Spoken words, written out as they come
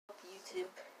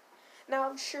Now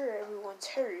I'm sure everyone's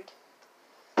heard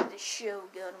the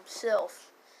Shogun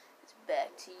himself is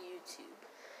back to YouTube.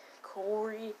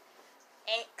 Corey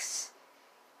X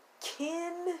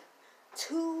kin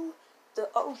to the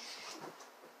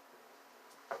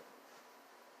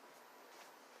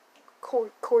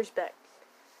Corey's back.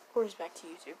 Corey's back to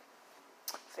YouTube.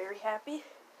 Very happy.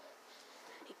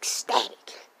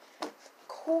 Ecstatic.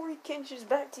 Corey Kinch is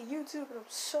back to YouTube, and I'm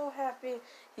so happy.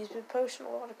 He's been posting a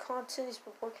lot of content. He's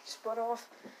been working his butt off,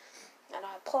 and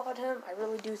I applaud him. I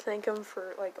really do thank him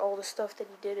for all the stuff that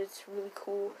he did. It's really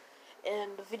cool,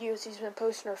 and the videos he's been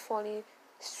posting are funny,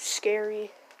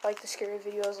 scary. I like the scary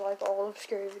videos. I like all of the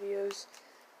scary videos.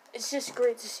 It's just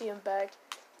great to see him back.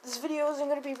 This video isn't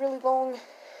going to be really long.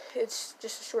 It's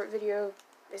just a short video,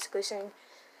 basically saying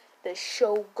the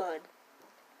Shogun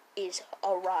has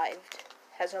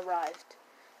arrived.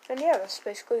 And yeah, that's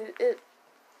basically it.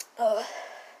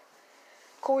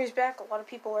 Corey's back. A lot of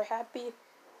people are happy.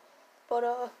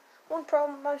 But one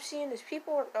problem I'm seeing is a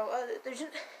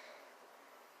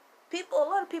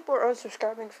lot of people are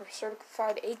unsubscribing from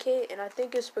Certified AK, and I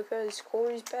think it's because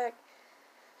Corey's back.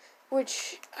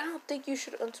 Which, I don't think you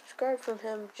should unsubscribe from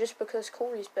him just because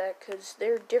Corey's back, because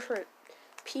they're different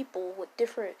people with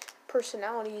different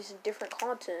personalities and different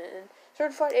content, and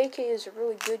Certified AK is a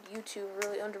really good YouTuber,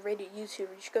 really underrated YouTuber.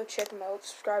 You should go check him out,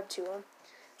 subscribe to him,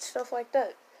 stuff like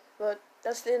that. But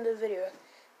that's the end of the video.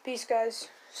 Peace, guys.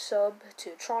 Sub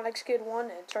to TronXKid1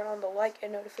 and turn on the like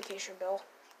and notification bell.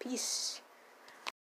 Peace.